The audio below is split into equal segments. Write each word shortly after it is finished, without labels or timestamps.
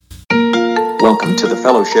Welcome to the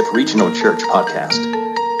Fellowship Regional Church podcast.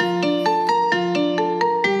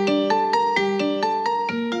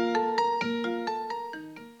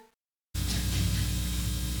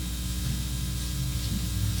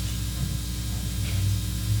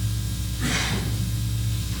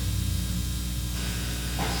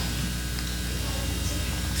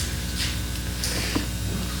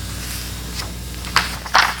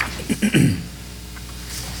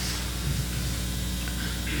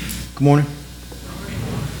 Good morning.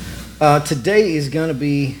 Today is going to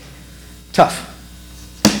be tough.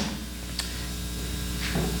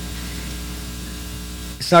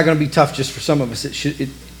 It's not going to be tough just for some of us.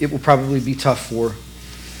 It will probably be tough for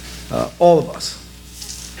all of us,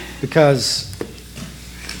 because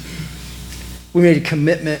we made a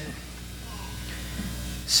commitment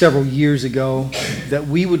several years ago that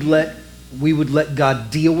we would let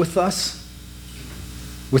God deal with us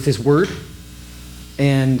with His Word.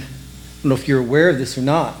 And I don't know if you're aware of this or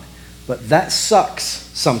not, but that sucks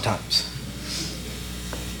sometimes.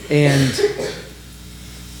 And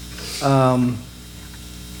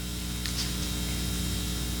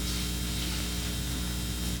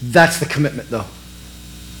that's the commitment, though.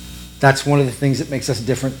 That's one of the things that makes us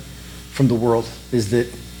different from the world, is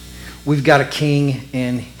that we've got a king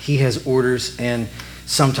and he has orders, and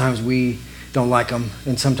sometimes we don't like them,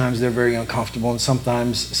 and sometimes they're very uncomfortable, and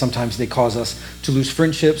sometimes they cause us to lose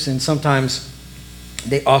friendships, and sometimes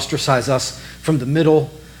they ostracize us from the middle.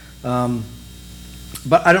 But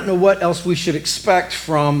I don't know what else we should expect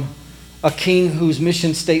from a king whose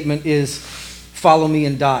mission statement is, "Follow me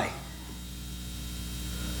and die."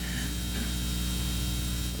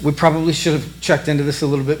 We probably should have checked into this a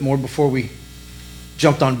little bit more before we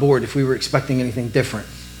jumped on board if we were expecting anything different.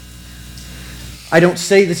 I don't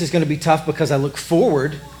say this is going to be tough because I look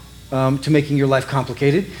forward to making your life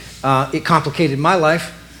complicated. It complicated my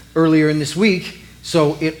life earlier in this week,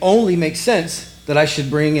 so it only makes sense that I should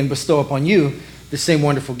bring and bestow upon you the same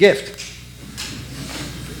wonderful gift.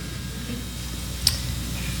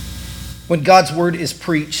 When God's word is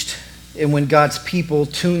preached and when God's people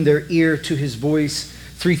tune their ear to His voice,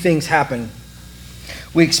 three things happen.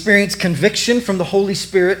 We experience conviction from the Holy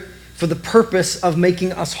Spirit for the purpose of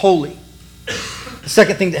making us holy. The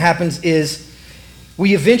second thing that happens is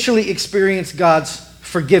we eventually experience God's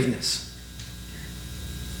forgiveness.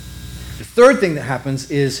 The third thing that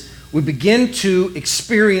happens is we begin to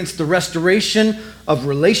experience the restoration of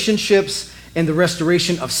relationships and the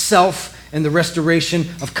restoration of self and the restoration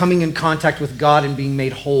of coming in contact with God and being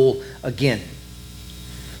made whole again.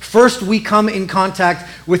 First, we come in contact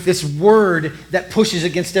with this word that pushes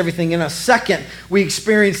against everything in us. Second, we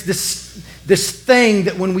experience this thing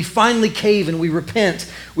that when we finally cave and we repent,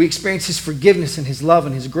 we experience His forgiveness and His love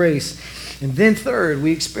and His grace. And then third,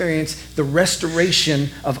 we experience the restoration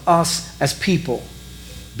of us as people,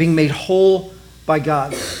 being made whole by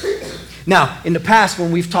God. Now, in the past,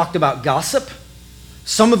 when we've talked about gossip,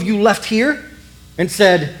 some of you left here and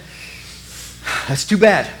said, "That's too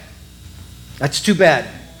bad. That's too bad."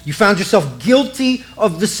 You found yourself guilty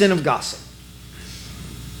of the sin of gossip.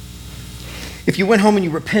 If you went home and you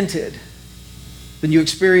repented, then you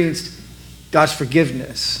experienced God's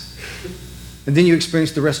forgiveness. And then you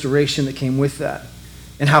experienced the restoration that came with that,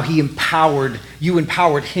 and how you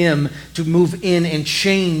empowered Him to move in and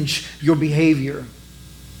change your behavior.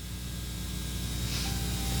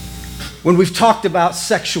 When we've talked about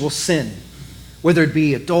sexual sin, whether it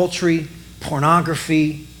be adultery,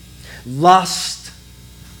 pornography, lust,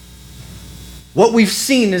 what we've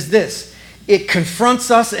seen is this. It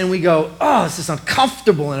confronts us and we go, "Oh, this is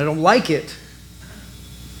uncomfortable and I don't like it."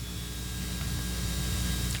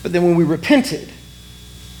 But then when we repented,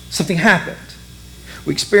 something happened.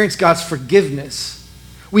 We experienced God's forgiveness.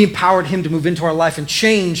 We empowered Him to move into our life and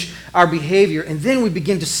change our behavior. And then we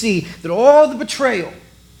begin to see that all the betrayal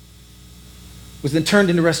was then turned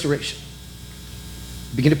into restoration.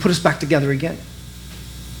 Begin to put us back together again.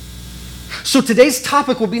 So today's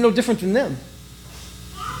topic will be no different than them.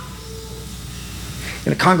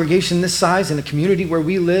 In a congregation this size, in a community where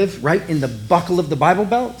we live, right in the buckle of the Bible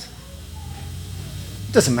Belt,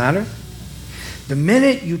 it doesn't matter. The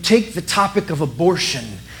minute you take the topic of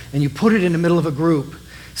abortion and you put it in the middle of a group,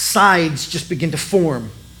 sides just begin to form.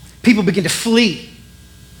 People begin to flee.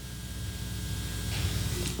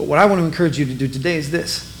 But what I want to encourage you to do today is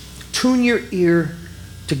this. Tune your ear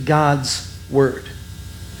to God's word.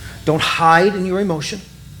 Don't hide in your emotion.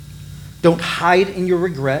 Don't hide in your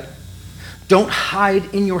regret. Don't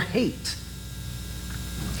hide in your hate.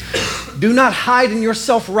 Do not hide in your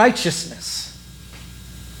self-righteousness.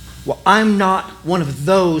 Well, I'm not one of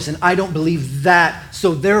those, and I don't believe that,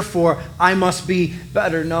 so therefore I must be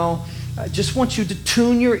better. No, I just want you to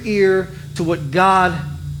tune your ear to what God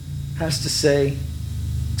has to say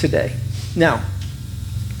today. Now,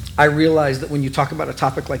 I realize that when you talk about a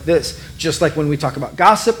topic like this, just like when we talk about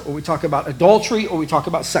gossip, or we talk about adultery, or we talk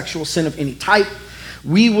about sexual sin of any type,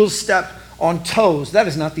 we will step on toes. That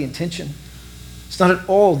is not the intention. It's not at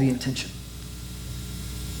all the intention.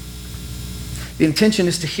 The intention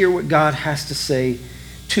is to hear what God has to say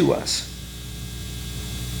to us.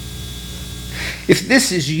 If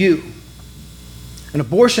this is you, and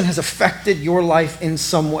abortion has affected your life in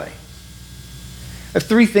some way, I have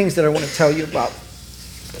three things that I want to tell you about.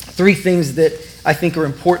 Three things that I think are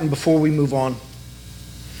important before we move on.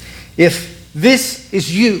 If this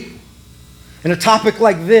is you, and a topic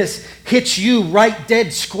like this hits you right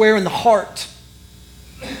dead square in the heart,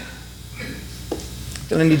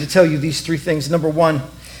 then I need to tell you these three things. Number one,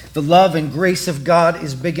 the love and grace of God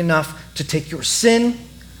is big enough to take your sin.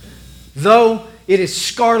 Though it is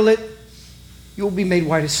scarlet, you will be made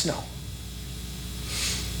white as snow.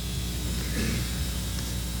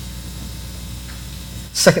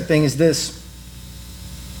 Second thing is this.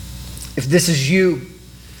 If this is you,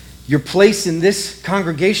 your place in this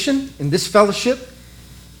congregation, in this fellowship,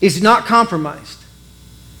 is not compromised.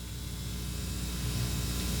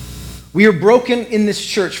 We are broken in this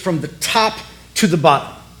church from the top to the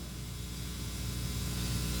bottom.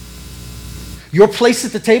 Your place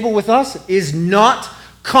at the table with us is not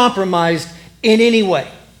compromised in any way.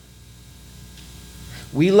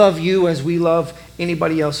 We love you as we love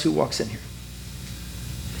anybody else who walks in here.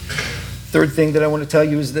 Third thing that I want to tell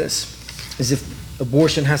you is this, is if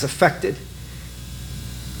abortion has affected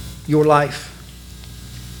your life,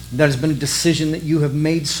 that has been a decision that you have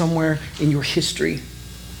made somewhere in your history,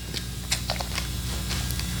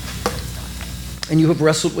 and you have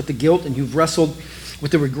wrestled with the guilt, and you've wrestled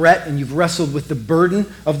with the regret, and you've wrestled with the burden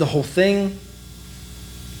of the whole thing,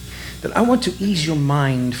 that I want to ease your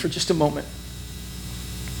mind for just a moment.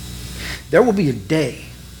 There will be a day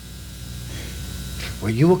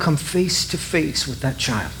where you will come face to face with that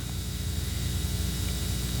child.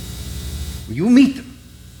 Where you will meet them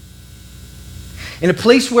in a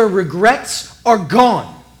place where regrets are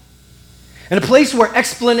gone, in a place where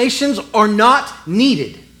explanations are not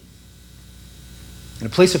needed, in a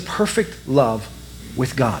place of perfect love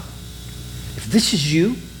with God. If this is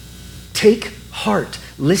you, take heart.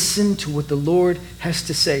 Listen to what the Lord has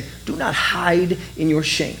to say. Do not hide in your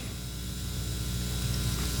shame.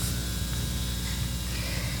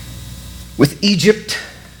 With Egypt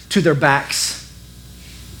to their backs,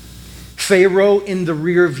 Pharaoh in the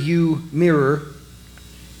rear view mirror,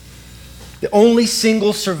 the only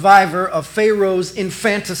single survivor of Pharaoh's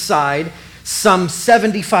infanticide some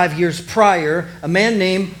 75 years prior, a man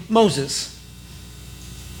named Moses.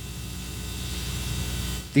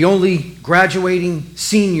 The only graduating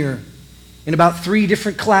senior in about 3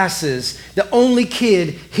 different classes, the only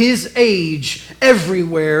kid his age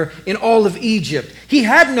everywhere in all of Egypt. He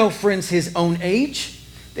had no friends his own age.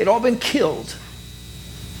 They'd all been killed.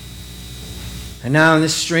 And now in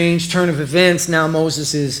this strange turn of events, now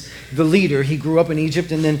Moses is the leader. He grew up in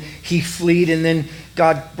Egypt and then he fled, and then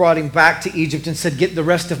God brought him back to Egypt and said, get the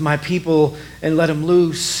rest of my people and let them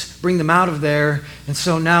loose, bring them out of there. And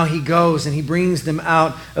so now he goes and he brings them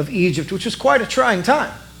out of Egypt, which was quite a trying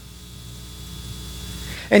time.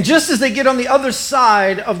 And just as they get on the other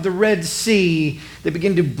side of the Red Sea, they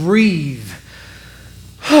begin to breathe.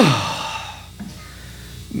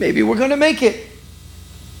 Maybe we're going to make it.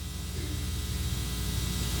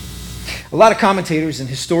 A lot of commentators and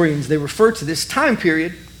historians, they refer to this time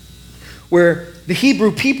period where the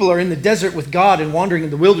Hebrew people are in the desert with God and wandering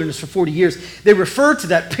in the wilderness for 40 years. They refer to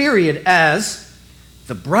that period as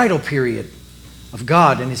the bridal period of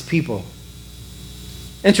God and his people.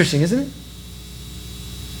 Interesting, isn't it?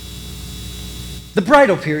 The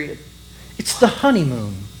bridal period. It's the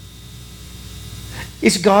honeymoon.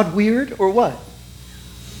 Is God weird or what?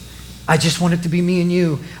 I just want it to be me and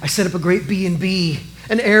you. I set up a great B&B,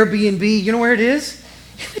 an Airbnb. You know where it is?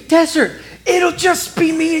 In the desert. It'll just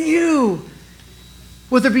be me and you.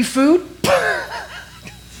 Will there be food?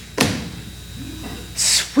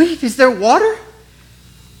 Sweet. Is there water?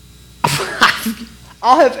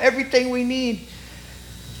 I'll have everything we need.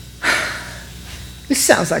 This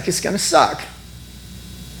sounds like it's going to suck.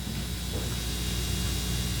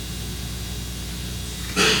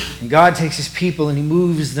 And God takes his people and he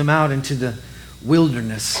moves them out into the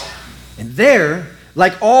wilderness. And there,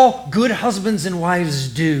 like all good husbands and wives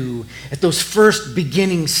do, at those first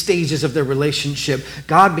beginning stages of their relationship,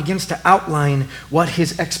 God begins to outline what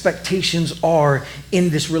his expectations are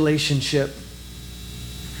in this relationship.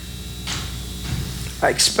 I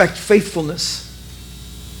expect faithfulness.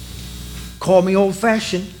 Call me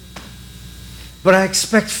old-fashioned, but I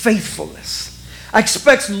expect faithfulness. I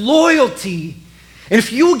expect loyalty. And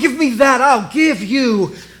if you'll give me that, I'll give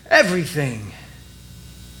you everything.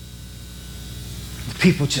 The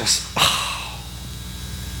people just,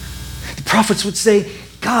 The prophets would say,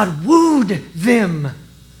 God wooed them.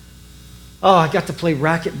 Oh, I got to play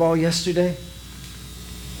racquetball yesterday.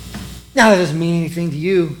 Now, that doesn't mean anything to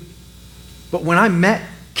you. But when I met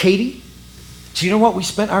Katie, do you know what we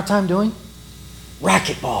spent our time doing?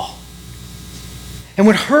 Racquetball. And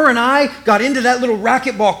when her and I got into that little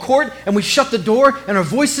racquetball court and we shut the door and our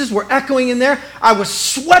voices were echoing in there, I was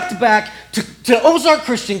swept back to Ozark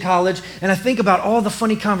Christian College, and I think about all the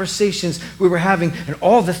funny conversations we were having and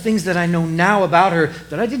all the things that I know now about her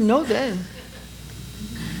that I didn't know then.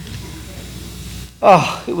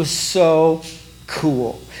 Oh, it was so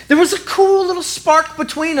cool. There was a cool little spark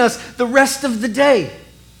between us the rest of the day.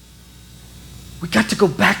 We got to go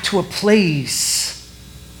back to a place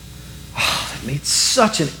that made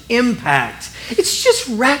such an impact. It's just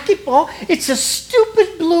racquetball. It's a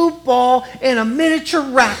stupid blue ball and a miniature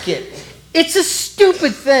racket. It's a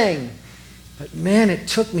stupid thing. But man, it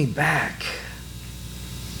took me back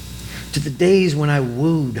to the days when I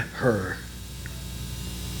wooed her,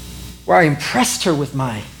 where I impressed her with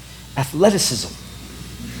my athleticism.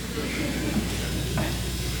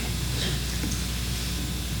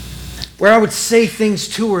 Where I would say things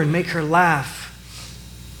to her and make her laugh.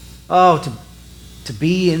 Oh, to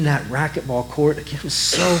be in that racquetball court, it was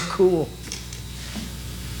so cool.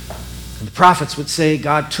 And the prophets would say,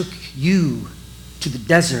 God took you to the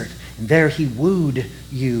desert, and there he wooed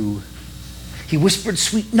you. He whispered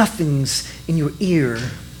sweet nothings in your ear.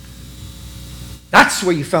 That's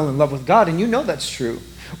where you fell in love with God, and you know that's true.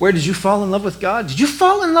 Where did you fall in love with God? Did you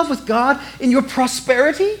fall in love with God in your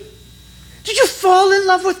prosperity? Did you fall in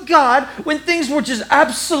love with God when things were just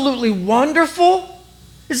absolutely wonderful?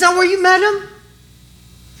 Is that where you met him?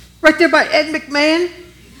 Right there by Ed McMahon?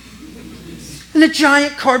 And the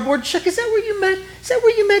giant cardboard check. Is that where you met? Is that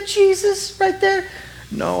where you met Jesus? Right there?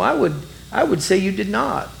 No, I would say you did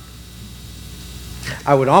not.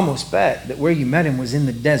 I would almost bet that where you met him was in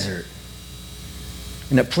the desert.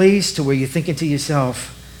 In a place to where you're thinking to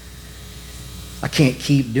yourself, I can't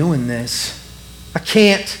keep doing this. I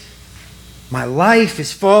can't. My life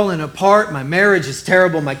is falling apart. My marriage is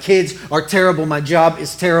terrible. My kids are terrible. My job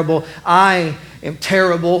is terrible. I am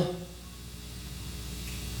terrible.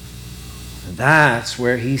 And that's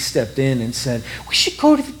where he stepped in and said, we should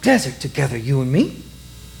go to the desert together, you and me.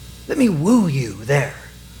 Let me woo you there.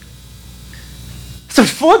 It's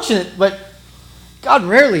unfortunate, but God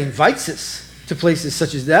rarely invites us to places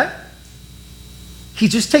such as that. He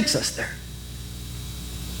just takes us there.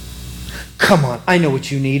 Come on, I know what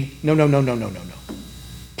you need. No.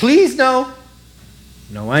 Please, no.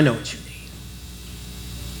 No, I know what you need.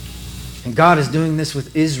 And God is doing this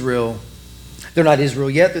with Israel. They're not Israel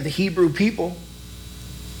yet, they're the Hebrew people.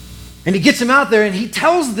 And he gets them out there and he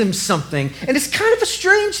tells them something. And it's kind of a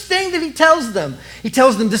strange thing that he tells them. He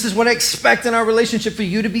tells them, this is what I expect in our relationship, for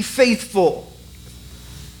you to be faithful.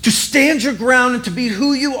 To stand your ground and to be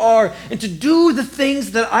who you are and to do the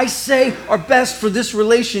things that I say are best for this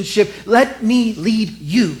relationship. Let me lead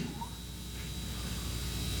you.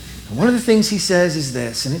 And one of the things he says is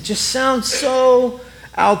this, and it just sounds so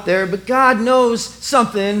out there, but God knows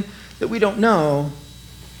something that we don't know.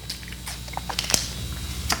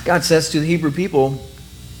 God says to the Hebrew people,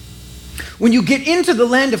 when you get into the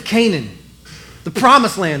land of Canaan, the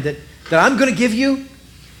promised land that I'm going to give you,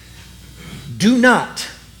 do not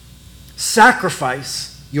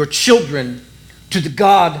sacrifice your children to the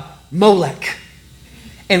god Molech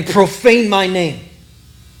and profane my name.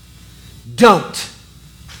 Don't.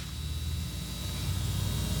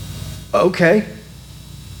 Okay.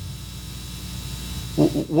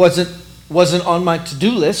 Wasn't on my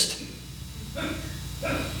to-do list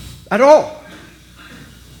at all.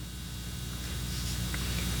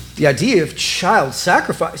 The idea of child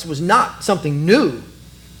sacrifice was not something new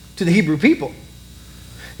to the Hebrew people.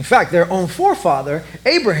 In fact, their own forefather,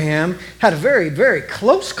 Abraham, had a very, very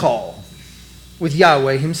close call with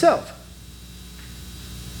Yahweh himself.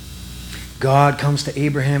 God comes to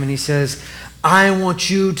Abraham and he says, I want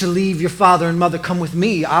you to leave your father and mother, come with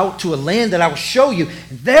me out to a land that I will show you.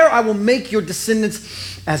 And there I will make your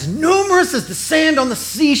descendants as numerous as the sand on the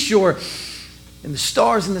seashore and the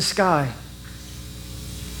stars in the sky.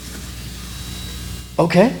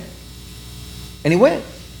 Okay. And he went.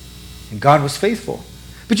 And God was faithful.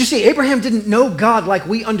 But you see, Abraham didn't know God like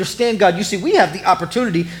we understand God. You see, we have the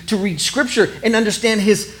opportunity to read Scripture and understand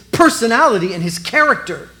his personality and his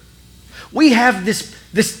character. We have this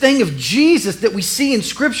thing of Jesus that we see in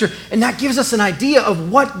Scripture, and that gives us an idea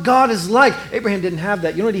of what God is like. Abraham didn't have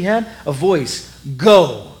that. You know what he had? A voice.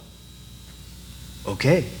 Go.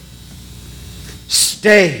 Okay.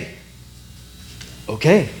 Stay.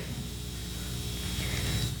 Okay.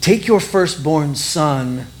 Take your firstborn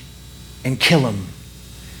son and kill him.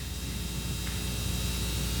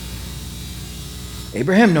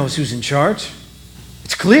 Abraham knows who's in charge.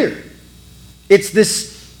 It's clear. It's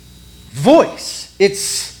this voice.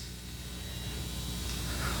 It's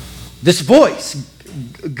this voice.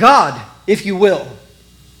 God, if you will.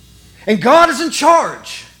 And God is in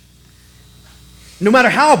charge. No matter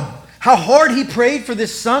how hard he prayed for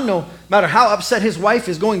this son, no matter how upset his wife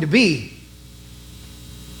is going to be,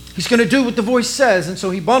 he's going to do what the voice says. And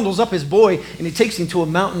so he bundles up his boy and he takes him to a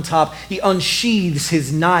mountaintop. He unsheathes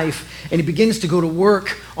his knife and he begins to go to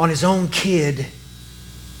work on his own kid.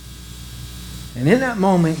 And in that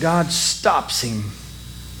moment, God stops him.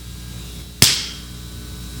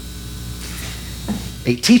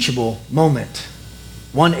 A teachable moment.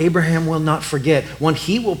 One Abraham will not forget. One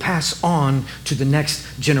he will pass on to the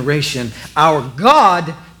next generation. Our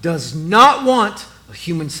God does not want a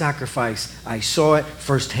human sacrifice. I saw it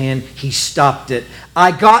firsthand. He stopped it.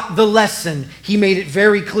 I got the lesson. He made it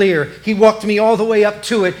very clear. He walked me all the way up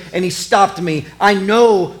to it and he stopped me. I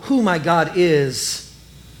know who my God is.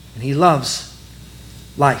 And he loves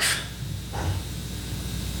life.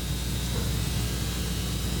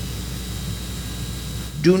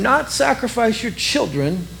 Do not sacrifice your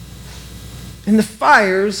children in the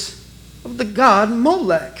fires of the god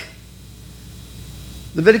Molech.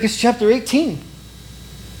 Leviticus chapter 18.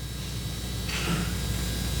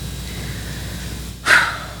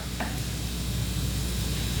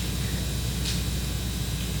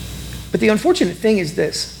 But the unfortunate thing is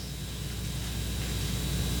this.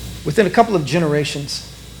 Within a couple of generations,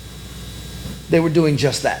 they were doing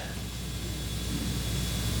just that.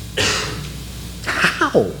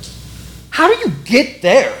 How? How do you get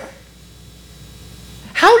there?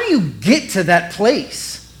 How do you get to that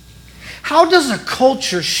place? How does a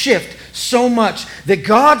culture shift so much that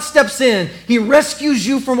God steps in, he rescues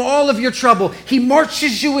you from all of your trouble, he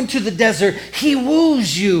marches you into the desert, he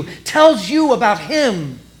woos you, tells you about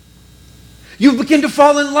him. You begin to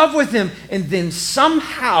fall in love with him, and then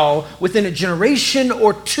somehow, within a generation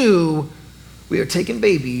or two, we are taking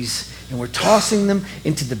babies and we're tossing them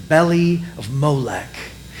into the belly of Molech.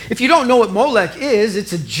 If you don't know what Molech is,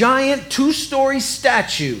 it's a giant 2-story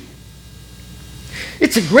statue.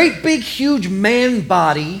 It's a great big huge man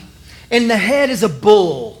body, and the head is a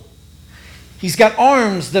bull. He's got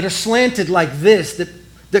arms that are slanted like this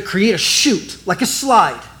that create a chute, like a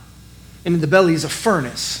slide. And in the belly is a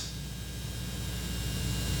furnace.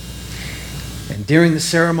 And during the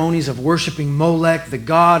ceremonies of worshiping Molech, the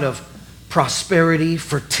god of prosperity,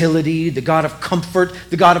 fertility, the god of comfort,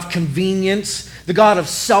 the god of convenience, the god of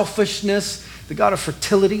selfishness, the god of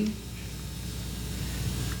fertility,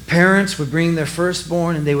 parents would bring their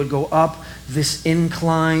firstborn and they would go up this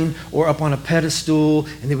incline or up on a pedestal,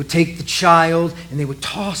 and they would take the child and they would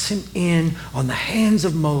toss him in on the hands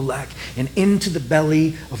of Molech and into the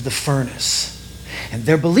belly of the furnace. And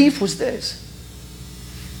their belief was this: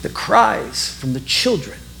 the cries from the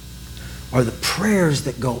children are the prayers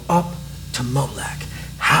that go up to Molech.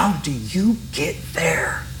 How do you get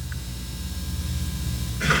there?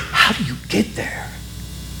 How do you get there?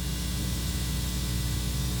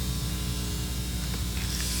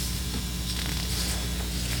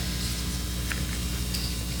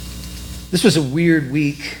 This was a weird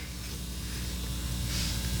week.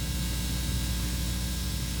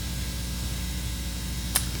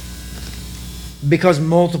 Because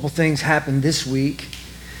multiple things happened this week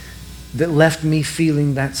that left me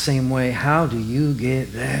feeling that same way. How do you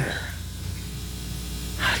get there?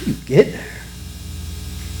 How do you get there?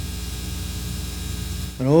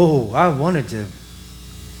 And I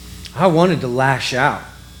wanted to lash out.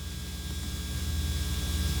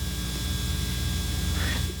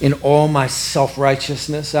 In all my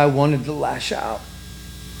self-righteousness, I wanted to lash out.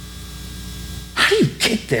 How do you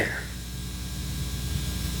get there?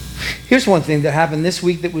 Here's one thing that happened this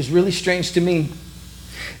week that was really strange to me.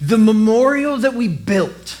 The memorial that we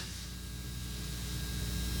built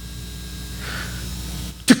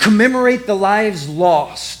to commemorate the lives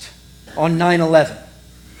lost on 9/11.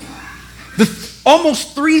 The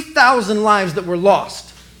almost 3,000 lives that were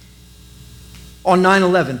lost on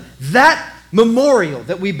 9/11. That memorial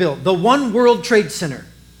that we built, the One World Trade Center,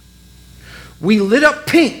 we lit up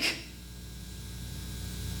pink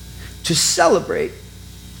to celebrate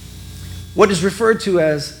what is referred to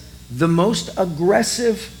as the most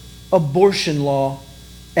aggressive abortion law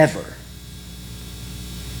ever.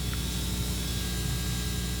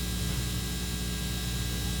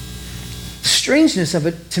 strangeness of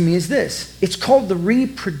it to me is this. It's called the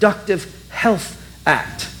Reproductive Health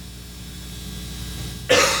Act.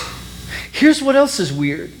 Here's what else is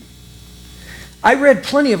weird. I read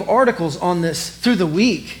plenty of articles on this through the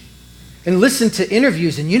week and listened to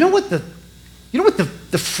interviews, and you know what the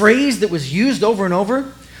phrase that was used over and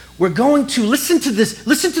over? We're going to listen to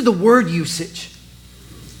the word usage.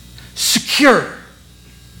 Secure.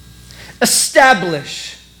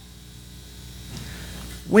 Establish.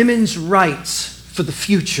 Women's rights for the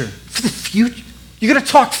future. For the future? You're going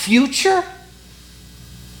to talk future?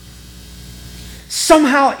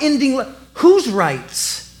 Somehow ending. Whose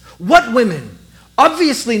rights? What women?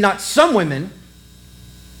 Obviously not some women,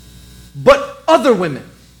 but other women.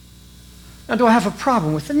 Now, do I have a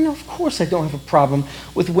problem with it? No, of course I don't have a problem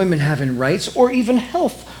with women having rights or even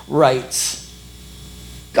health rights.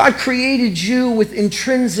 God created you with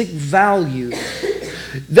intrinsic value.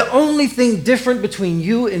 The only thing different between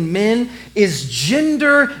you and men is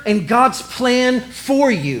gender and God's plan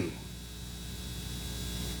for you.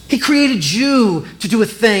 He created you to do a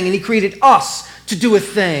thing, and He created us to do a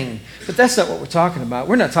thing. But that's not what we're talking about.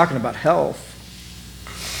 We're not talking about health.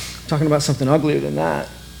 We're talking about something uglier than that.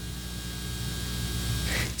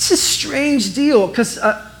 It's a strange deal because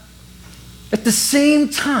at the same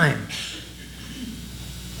time,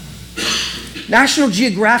 National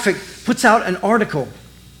Geographic puts out an article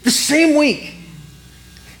the same week.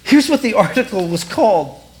 Here's what the article was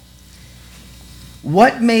called.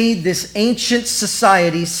 What made this ancient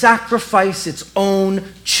society sacrifice its own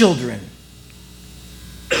children?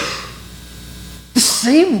 The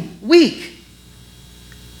same week,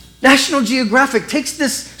 National Geographic takes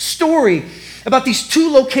this story about these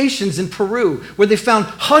two locations in Peru where they found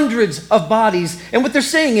hundreds of bodies, and what they're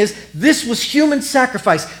saying is this was human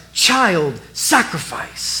sacrifice, child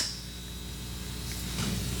sacrifice.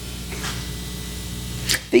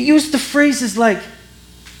 They used the phrases like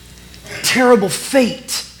terrible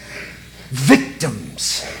fate,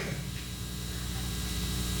 victims.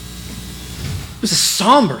 It was a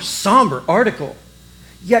somber article.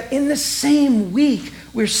 Yet in the same week,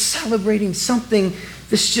 we're celebrating something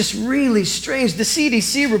that's just really strange. The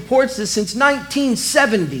CDC reports this since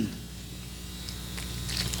 1970.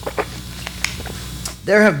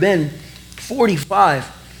 There have been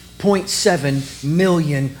 45.7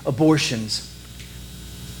 million abortions.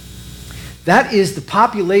 That is the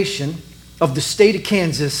population of the state of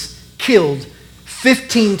Kansas killed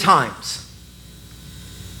 15 times.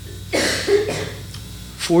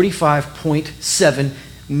 45.7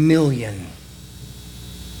 million.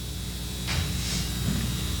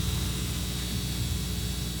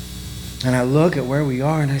 And I look at where we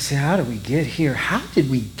are and I say, how did we get here? How did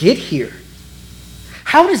we get here?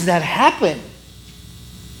 How does that happen?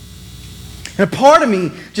 And a part of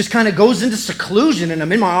me just kind of goes into seclusion, and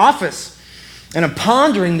I'm in my office and I'm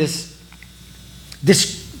pondering the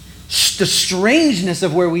strangeness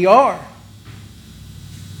of where we are.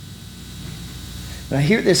 And I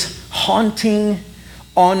hear this haunting,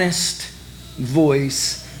 honest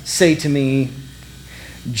voice say to me,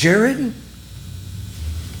 Jared,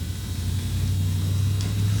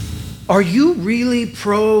 are you really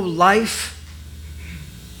pro-life?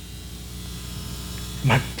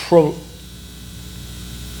 Am I pro?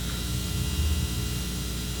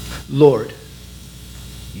 Lord,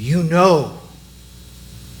 you know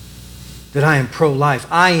that I am pro-life.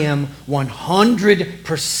 I am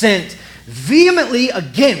 100% vehemently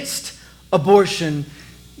against abortion.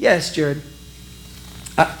 Yes, Jared,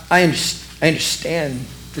 I understand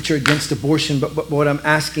that you're against abortion, but what I'm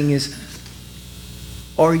asking is,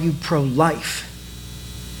 are you pro-life?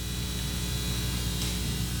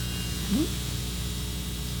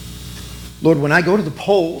 Lord, when I go to the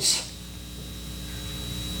polls,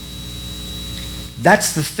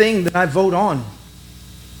 that's the thing that I vote on.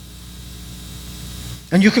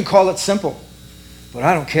 And you can call it simple, but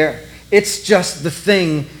I don't care. It's just the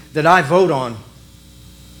thing that I vote on.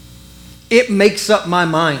 It makes up my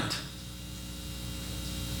mind.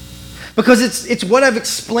 Because it's what I've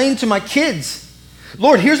explained to my kids.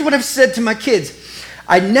 Lord, here's what I've said to my kids.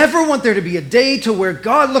 I never want there to be a day to where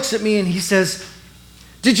God looks at me and He says,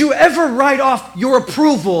 did you ever write off your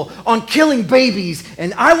approval on killing babies?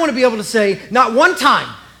 And I want to be able to say, not one time.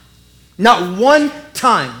 Not one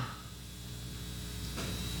time.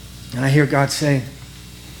 And I hear God say,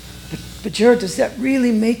 but Jared, does that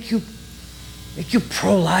really make you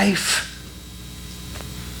pro-life?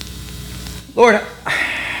 Lord,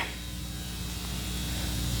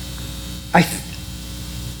 I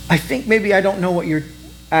think maybe I don't know what you're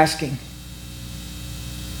asking.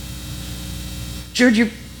 Jared,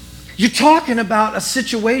 you're talking about a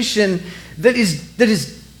situation that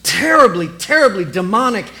is terribly, terribly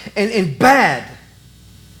demonic and bad.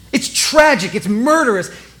 It's tragic. It's murderous.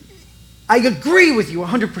 I agree with you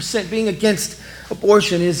 100%. Being against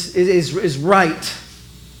abortion is right.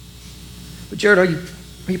 But Jared, are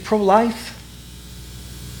you pro-life?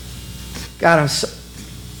 God,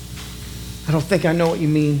 I don't think I know what you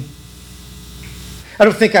mean. I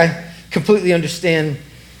don't think I completely understand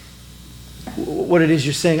what it is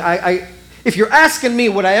you're saying. If you're asking me,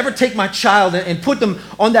 would I ever take my child and put them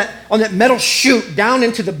on that metal chute down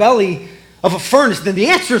into the belly of a furnace, then the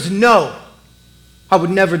answer is no. I would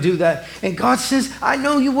never do that. And God says, I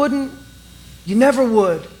know you wouldn't. You never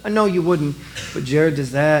would. I know you wouldn't. But Jared,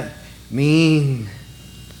 does that mean?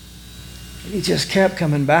 And he just kept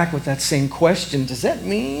coming back with that same question. Does that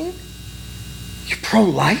mean you're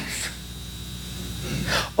pro-life?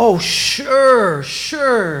 Oh, sure.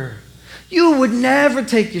 You would never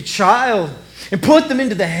take your child and put them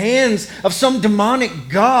into the hands of some demonic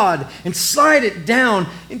god and slide it down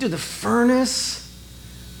into the furnace.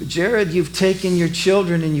 But Jared, you've taken your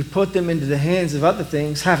children and you've put them into the hands of other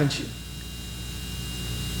things, haven't you?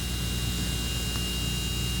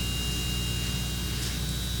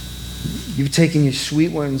 You've taken your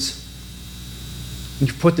sweet ones and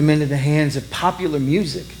you've put them into the hands of popular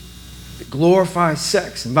music that glorifies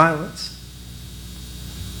sex and violence.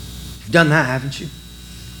 You've done that, haven't you?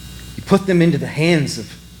 You put them into the hands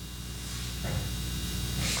of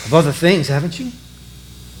other things, haven't you?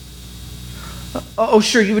 Oh,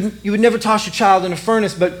 sure, you would never toss your child in a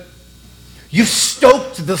furnace, but you've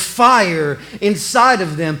stoked the fire inside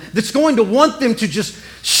of them that's going to want them to just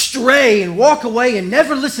stray and walk away and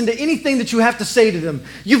never listen to anything that you have to say to them.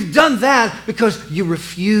 You've done that because you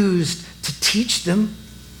refused to teach them,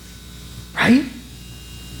 right?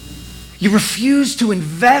 You refused to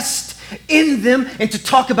invest in them and to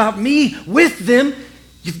talk about me with them.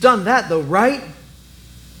 You've done that though, right?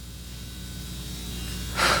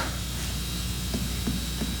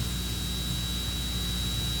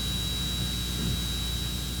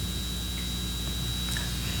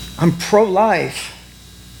 I'm pro-life.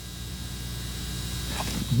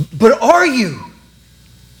 But are you?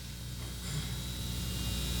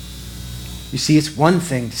 You see, it's one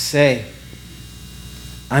thing to say,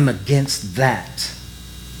 I'm against that.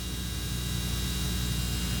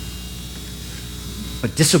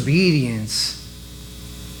 But disobedience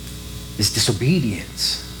is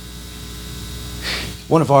disobedience.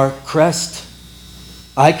 One of our crest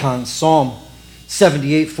icons, Psalm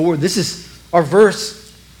 78:4. This is our verse.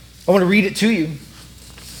 I want to read it to you.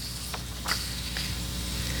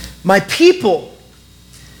 My people,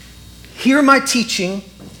 hear my teaching.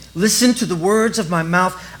 Listen to the words of my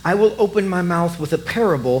mouth. I will open my mouth with a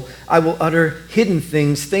parable. I will utter hidden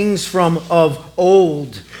things, things from of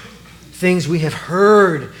old, things we have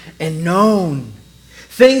heard and known,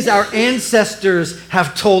 things our ancestors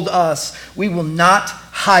have told us. We will not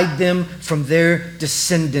hide them from their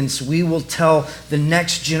descendants. We will tell the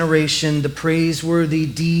next generation the praiseworthy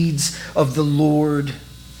deeds of the Lord,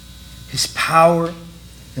 his power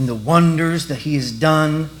and the wonders that he has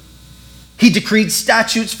done. He decreed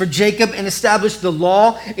statutes for Jacob and established the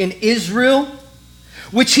law in Israel,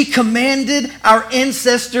 which he commanded our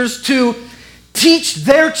ancestors to teach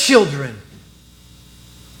their children,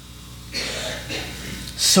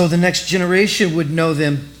 so the next generation would know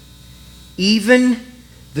them, even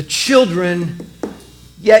the children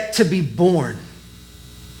yet to be born.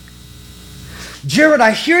 Jared,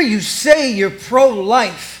 I hear you say you're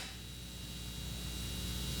pro-life.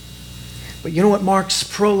 But you know what marks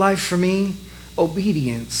pro-life for me?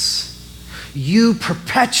 Obedience. You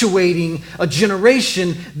perpetuating a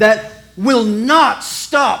generation that will not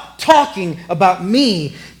stop talking about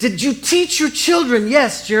me. Did you teach your children?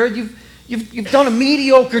 Yes, Jared, you've done a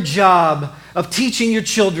mediocre job of teaching your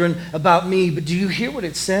children about me. But do you hear what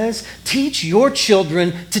it says? Teach your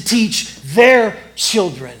children to teach their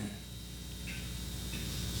children.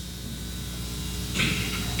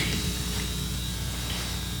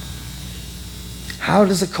 How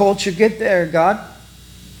does a culture get there, God?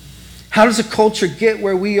 How does a culture get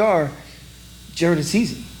where we are? Jared, it's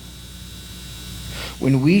easy.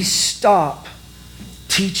 When we stop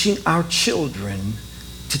teaching our children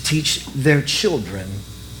to teach their children,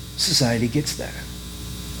 society gets there.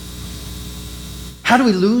 How do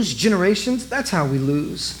we lose generations? That's how we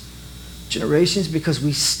lose generations, because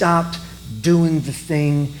we stopped doing the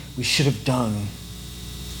thing we should have done.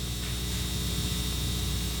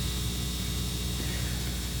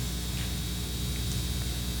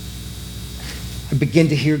 I begin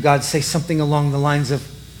to hear God say something along the lines of,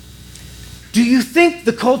 do you think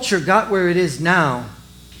the culture got where it is now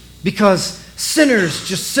because sinners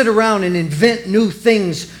just sit around and invent new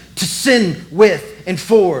things to sin with and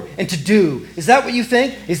for and to do. Is that what you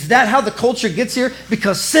think? Is that how the culture gets here?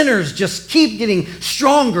 Because sinners just keep getting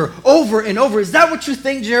stronger over and over. Is that what you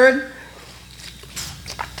think, Jared?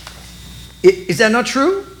 Is that not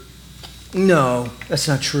true? No, that's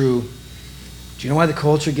not true. Do you know why the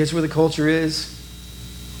culture gets where the culture is?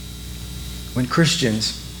 When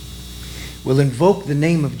Christians will invoke the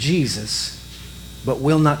name of Jesus, but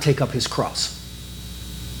will not take up his cross.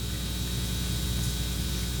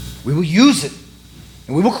 We will use it,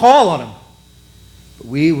 and we will call on him, but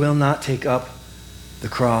we will not take up the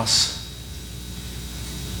cross.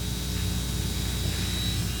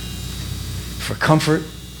 For comfort,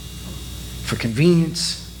 for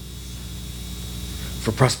convenience,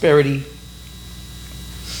 for prosperity,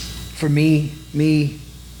 for me.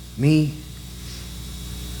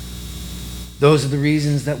 Those are the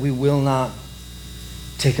reasons that we will not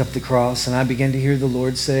take up the cross. And I began to hear the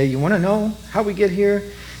Lord say, you want to know how we get here?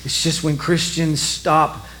 It's just when Christians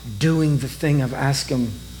stop doing the thing I've asked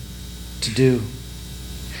them to do.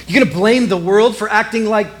 You're going to blame the world for acting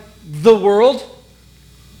like the world?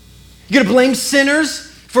 You're going to blame sinners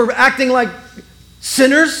for acting like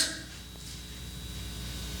sinners?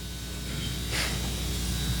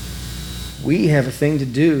 We have a thing to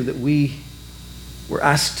do that we were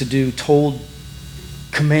asked to do, told,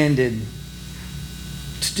 commanded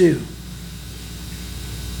to do.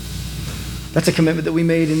 That's a commitment that we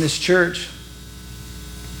made in this church.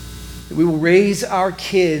 That we will raise our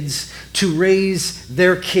kids to raise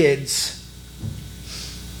their kids,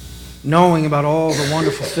 knowing about all the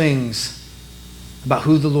wonderful things about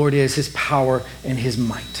who the Lord is, his power, and his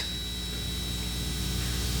might.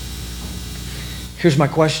 Here's my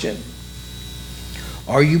question.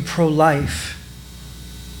 Are you pro-life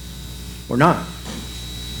or not?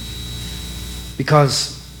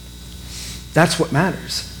 Because that's what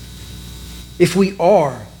matters. If we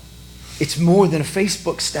are, it's more than a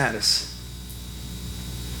Facebook status.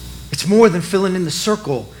 It's more than filling in the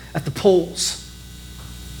circle at the polls.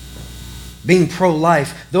 Being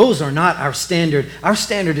pro-life, those are not our standard. Our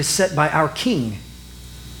standard is set by our King.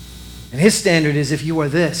 And his standard is if you are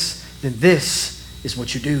this, then this is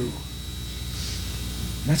what you do.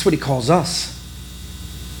 And that's what he calls us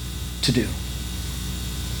to do.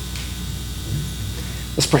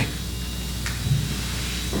 Let's pray.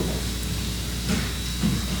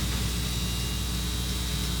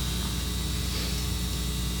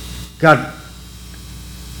 God,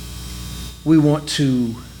 we want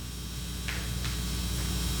to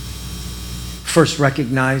first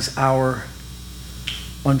recognize our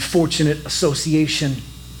unfortunate association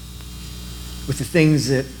with the things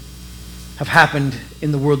that have happened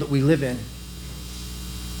in the world that we live in.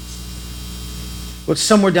 But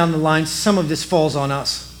somewhere down the line, some of this falls on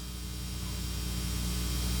us.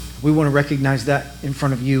 We want to recognize that in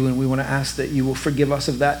front of you, and we want to ask that you will forgive us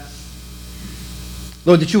of that.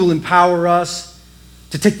 Lord, that you will empower us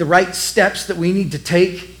to take the right steps that we need to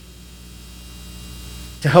take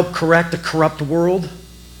to help correct a corrupt world.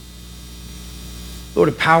 Lord,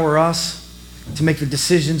 empower us to make the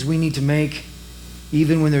decisions we need to make,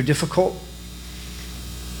 even when they're difficult.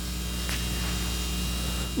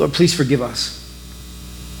 Lord, please forgive us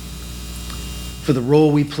for the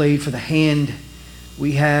role we played, for the hand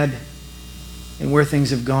we had, and where things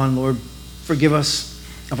have gone. Lord, forgive us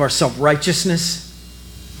of our self-righteousness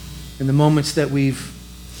in the moments that we've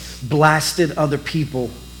blasted other people,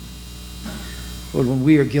 Lord, when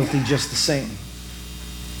we are guilty just the same.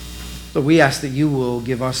 Lord, we ask that you will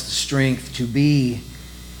give us the strength to be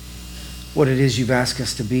what it is you've asked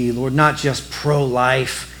us to be. Lord, not just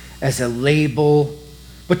pro-life as a label,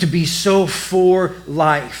 but to be so for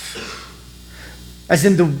life, as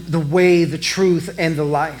in the way, the truth, and the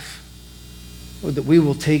life. Lord, that we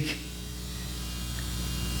will take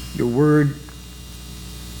your word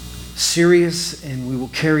serious and we will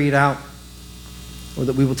carry it out, or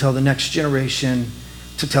that we will tell the next generation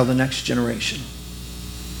to tell the next generation.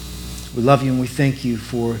 We love you and we thank you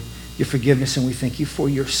for your forgiveness, and we thank you for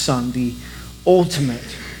your Son, the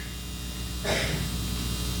ultimate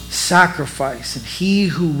sacrifice, and he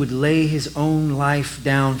who would lay his own life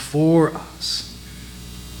down for us.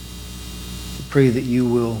 We pray that you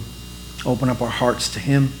will open up our hearts to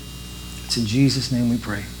him. It's in Jesus' name we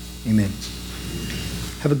pray. Amen.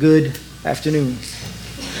 Have a good afternoon.